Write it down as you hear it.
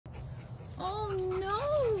Oh,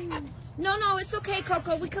 no. No, it's okay,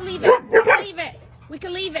 Coco. We can leave it. We can leave it. We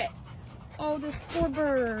can leave it. Oh, this poor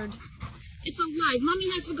bird. It's alive. Mommy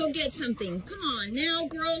has to go get something. Come on now,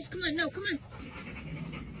 girls. Come on. No, come on.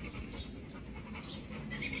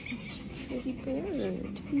 It's a pretty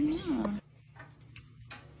bird. Yeah.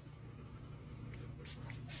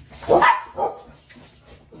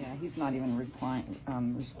 Yeah, he's not even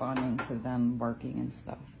responding to them barking and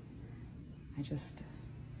stuff.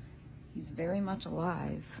 He's very much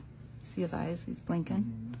alive. See his eyes? He's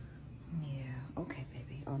blinking. Yeah. Okay,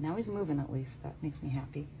 baby. Oh, now he's moving at least. That makes me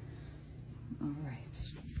happy. All right.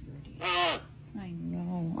 I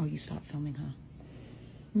know. Oh, you stopped filming, huh?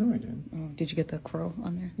 No, I didn't. Oh, did you get the crow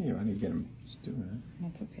on there? Yeah, I need to get him doing it.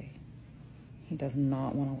 That's okay. He does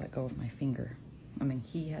not want to let go of my finger. I mean,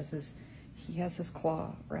 he has his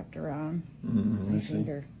claw wrapped around my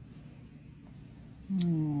finger.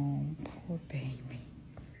 Oh, poor baby.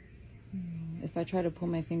 If I try to pull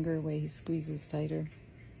my finger away, he squeezes tighter.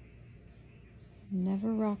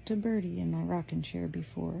 Never rocked a birdie in my rocking chair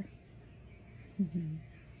before.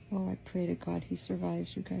 Oh, I pray to God he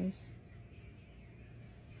survives, you guys.